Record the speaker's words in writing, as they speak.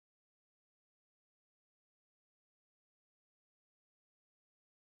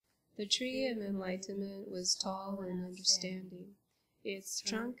The tree of enlightenment was tall and understanding. Its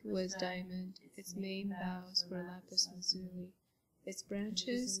trunk was diamond, its main boughs were lapis lazuli. Its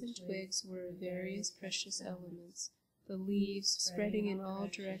branches and twigs were of various precious elements. The leaves, spreading in all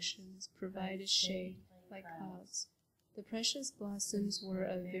directions, provided shade like clouds. The precious blossoms were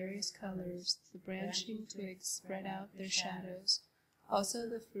of various colors. The branching twigs spread out their shadows. Also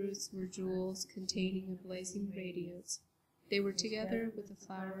the fruits were jewels containing a blazing radiance. They were together with the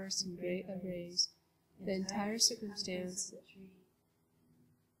flowers in great arrays. The entire circumstance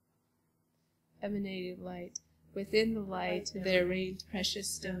emanated light. Within the light there reigned precious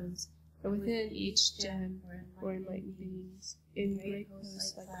stones, and within each gem were enlightened beings, in great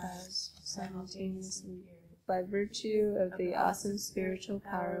hosts like clouds, simultaneously. By virtue of the awesome spiritual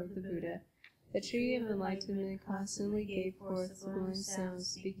power of the Buddha, the tree of enlightenment constantly gave forth sublime sounds,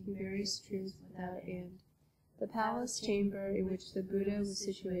 speaking various truths without end. The palace chamber in which the Buddha was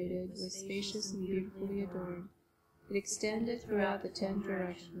situated was spacious and beautifully adorned. It extended throughout the 10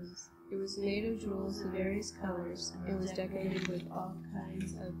 directions. It was made of jewels of various colors, and was decorated with all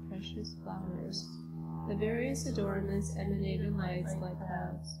kinds of precious flowers. The various adornments emanated lights like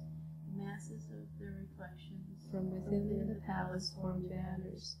clouds. The masses of the reflections from within the palace formed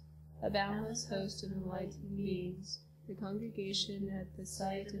banners. A boundless host of enlightened beings, the congregation at the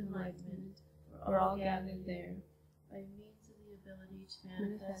site of enlightenment, were all gathered there. By means of the ability to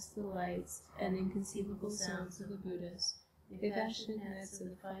manifest the lights and inconceivable sounds of the Buddhas, they fashioned nets of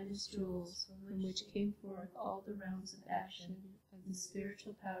the finest jewels, from which came forth all the realms of action of the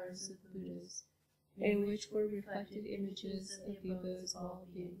spiritual powers of the Buddhas, in which were reflected images of the abodes of all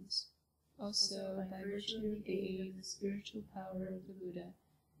beings. Also, by virtue of the aid of the spiritual power of the Buddha,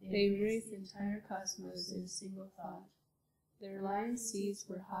 they raised the entire cosmos in a single thought. Their lion seeds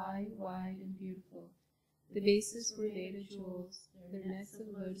were high, wide, and beautiful. The bases were made of jewels, their nets of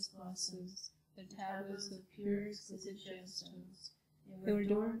lotus blossoms, their tableaux of pure, exquisite gemstones. They were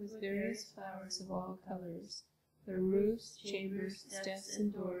adorned with various flowers of all colors. Their roofs, chambers, steps,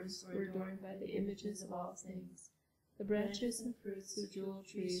 and doors were adorned by the images of all things. The branches and fruits of jewel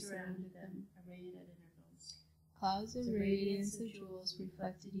trees surrounded them, arrayed at intervals. Clouds of radiance of jewels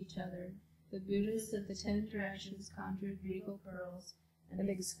reflected each other. The Buddhas of the 10 directions conjured regal pearls, and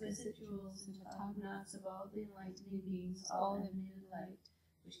the exquisite jewels and the top-knots of all the enlightened beings all emanated light,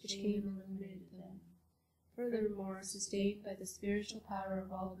 which came and illuminated them. Furthermore, sustained by the spiritual power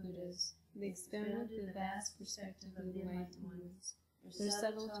of all Buddhas, they expanded the vast perspective of the enlightened ones. Their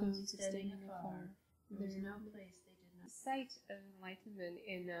subtle tones extending afar. There is no place they did not. The site of enlightenment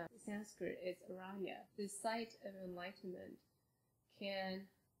in Sanskrit is Aranya. The site of enlightenment can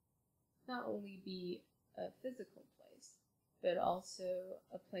not only be a physical place, but also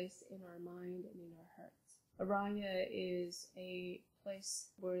a place in our mind and in our hearts. Aranya is a place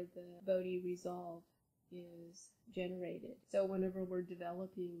where the Bodhi resolve is generated. So whenever we're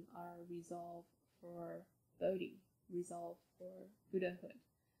developing our resolve for Bodhi, resolve for Buddhahood,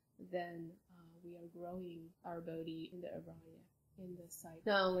 then we are growing our Bodhi in the Aranya, in the site.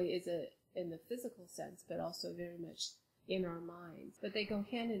 Not only is it in the physical sense, but also very much in our minds. But they go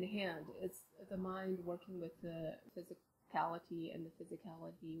hand in hand. It's the mind working with the physicality and the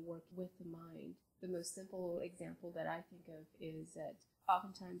physicality work with the mind. The most simple example that I think of is that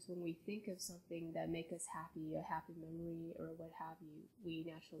oftentimes when we think of something that makes us happy, a happy memory or what have you, we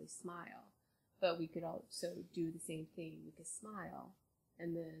naturally smile. But we could also do the same thing. We could smile,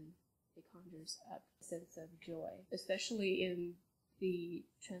 and then it conjures up a sense of joy, especially in the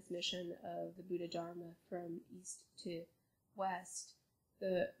transmission of the Buddha Dharma from east to west.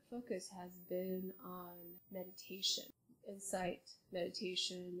 The focus has been on meditation, insight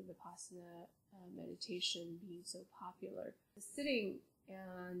meditation, vipassana meditation being so popular. The sitting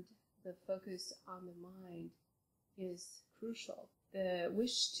and the focus on the mind is crucial. The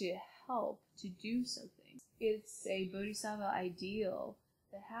wish to help, to do something. It's a bodhisattva ideal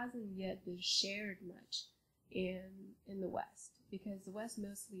that hasn't yet been shared much in the West, because the West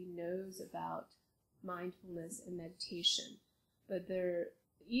mostly knows about mindfulness and meditation, but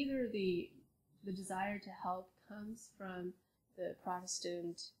either the desire to help comes from the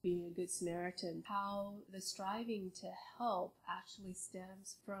Protestant being a good Samaritan, how the striving to help actually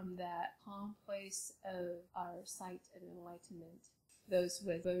stems from that calm place of our sight and enlightenment. Those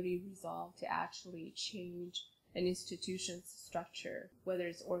with Bodhi resolve to actually change an institution's structure, whether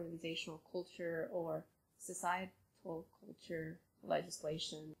it's organizational culture or societal culture,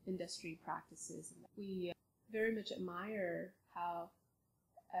 legislation, industry practices. We very much admire how,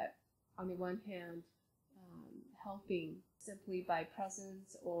 on the one hand, helping simply by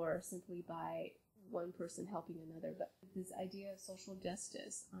presence or simply by one person helping another, but this idea of social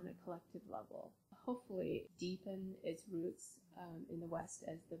justice on a collective level hopefully deepen its roots in the West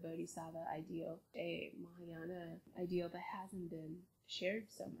as the Bodhisattva ideal, a Mahayana ideal that hasn't been shared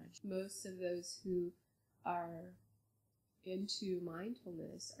so much. Most of those who are into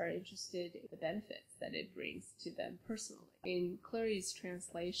mindfulness are interested in the benefits that it brings to them personally. In Cleary's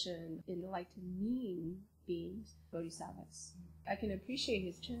translation, enlightening beings, bodhisattvas, I can appreciate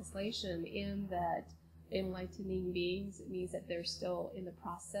his translation in that enlightening beings means that they're still in the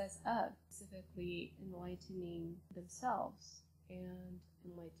process of specifically enlightening themselves and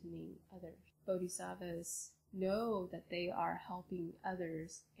enlightening others. Bodhisattvas know that they are helping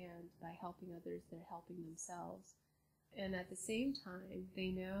others, and by helping others, they're helping themselves. And at the same time, they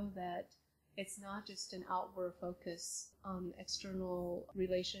know that it's not just an outward focus on external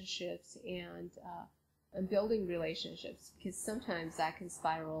relationships and building relationships, because sometimes that can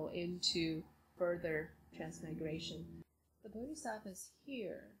spiral into further transmigration. The bodhisattvas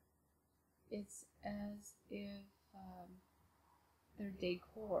here, it's as if their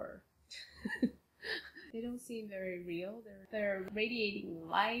decor. They don't seem very real. They're radiating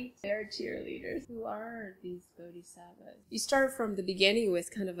light. They're cheerleaders. Who are these bodhisattvas? You start from the beginning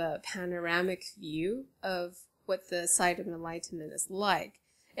with kind of a panoramic view of what the site of enlightenment is like.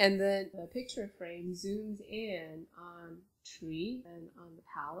 And then the picture frame zooms in on tree and on the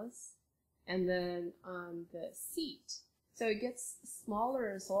palace and then on the seat. So it gets smaller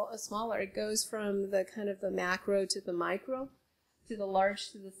and smaller. It goes from the kind of the macro to the micro, to the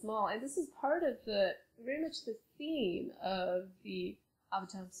large to the small. And this is part of very much the theme of the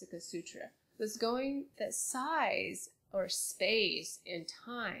Avatamsaka Sutra. That size or space and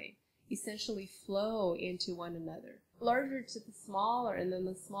time essentially flow into one another. Larger to the smaller, and then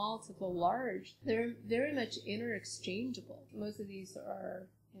the small to the large. They're very much interchangeable. Most of these are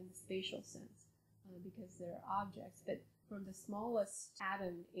in the spatial sense because they're objects, but from the smallest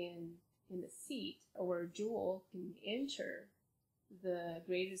atom in the seat or jewel can enter the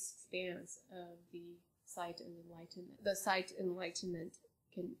greatest expanse of the sight of enlightenment. The sight of enlightenment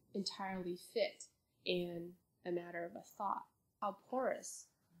can entirely fit in a matter of a thought. How porous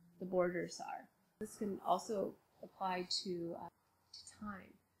the borders are. This can also apply to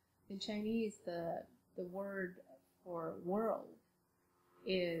time. In Chinese, the word for world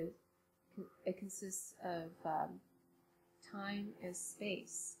consists of time and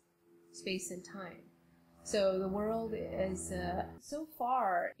space and time. So the world is, so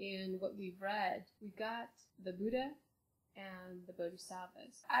far in what we've read, we've got the Buddha and the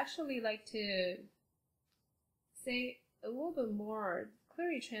Bodhisattvas. I actually like to say a little bit more.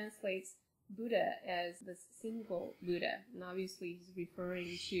 Cleary translates Buddha as the single Buddha, and obviously he's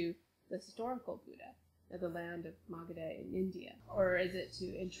referring to the historical Buddha of the land of Magadha in India. Or is it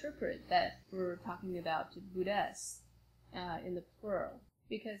to interpret that we're talking about Buddhas in the plural?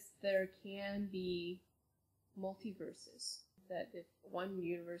 Because there can be multiverses, that if one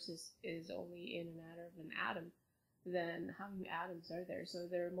universe is only in a matter of an atom, then how many atoms are there? So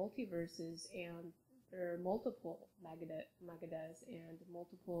there are multiverses, and there are multiple Magadhas and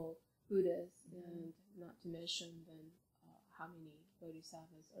multiple Buddhas, and not to mention then how many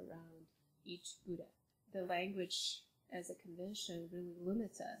bodhisattvas around each Buddha. The language as a convention really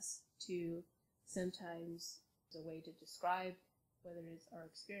limits us to sometimes a way to describe whether it's our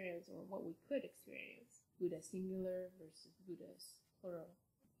experience or what we could experience. Buddha singular versus Buddhas plural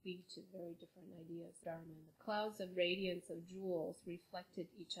lead to very different ideas. Dharma. The clouds of radiance of jewels reflected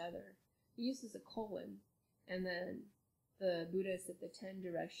each other. He uses a colon, and then the Buddhas of the 10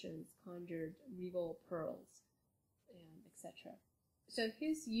 directions conjured regal pearls, and etc. So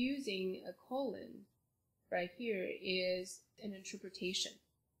his using a colon right here is an interpretation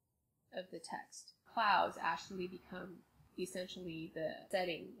of the text. Clouds actually become essentially the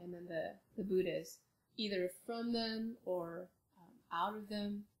setting, and then the Buddhas, either from them or out of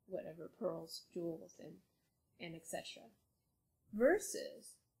them, whatever, pearls, jewels, and etc.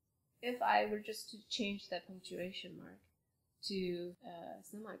 Versus, if I were just to change that punctuation mark to a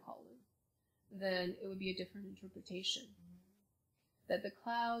semicolon, then it would be a different interpretation. That the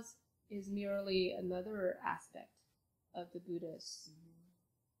clouds is merely another aspect of the Buddha's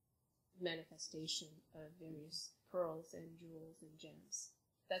manifestation of various pearls and jewels and gems.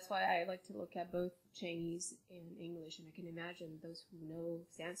 That's why I like to look at both Chinese and English, and I can imagine those who know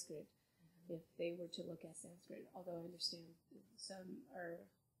Sanskrit, if they were to look at Sanskrit, although I understand some are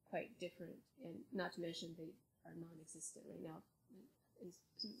quite different, and not to mention they are non-existent right now in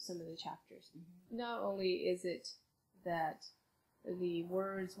some of the chapters. Not only is it that the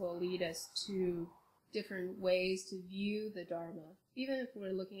words will lead us to different ways to view the Dharma, Even if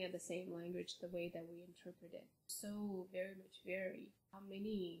we're looking at the same language, the way that we interpret it, so very much vary how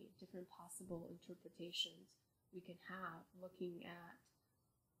many different possible interpretations we can have looking at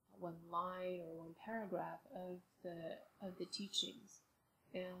one line or one paragraph of the teachings.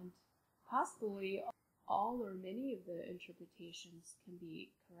 And possibly all or many of the interpretations can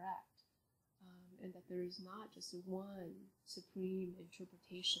be correct, and that there is not just one supreme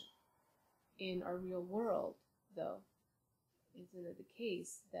interpretation. In our real world, though, isn't it the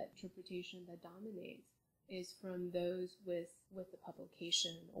case that interpretation that dominates is from those with the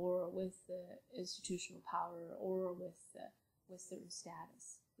publication or with the institutional power or with certain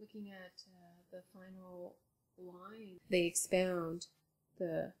status? Looking at the final line, they expound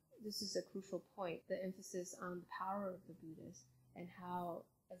this is a crucial point, the emphasis on the power of the Buddhas and how,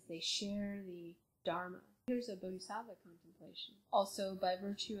 as they share the Dharma, here's a Bodhisattva contemplation. Also, by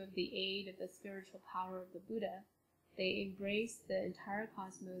virtue of the aid of the spiritual power of the Buddha, they embrace the entire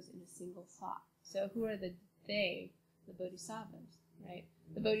cosmos in a single thought. So who are the they? The Bodhisattvas, right?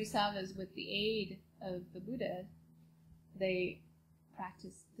 The Bodhisattvas, with the aid of the Buddha, they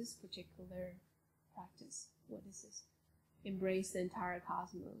practice this particular practice. What is this? Embrace the entire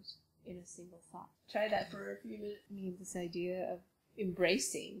cosmos in a single thought. Try that for a few minutes. I mean, this idea of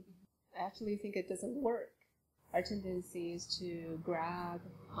embracing, I actually think it doesn't work. Our tendency is to grab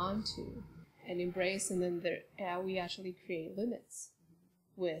onto and embrace, and then we actually create limits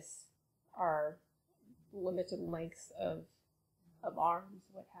with our limited length of arms,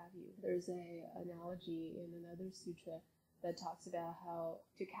 what have you. There's an analogy in another sutra that talks about how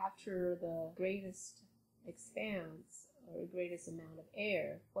to capture the greatest expanse or greatest amount of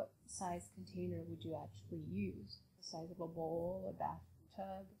air, what size container would you actually use? The size of a bowl, a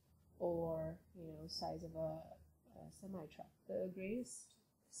bathtub, or size of a semi-truck. The greatest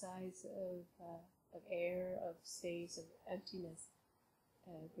size of air, of space, of emptiness,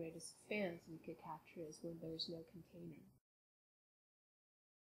 greatest expanse we could capture is when there's no container.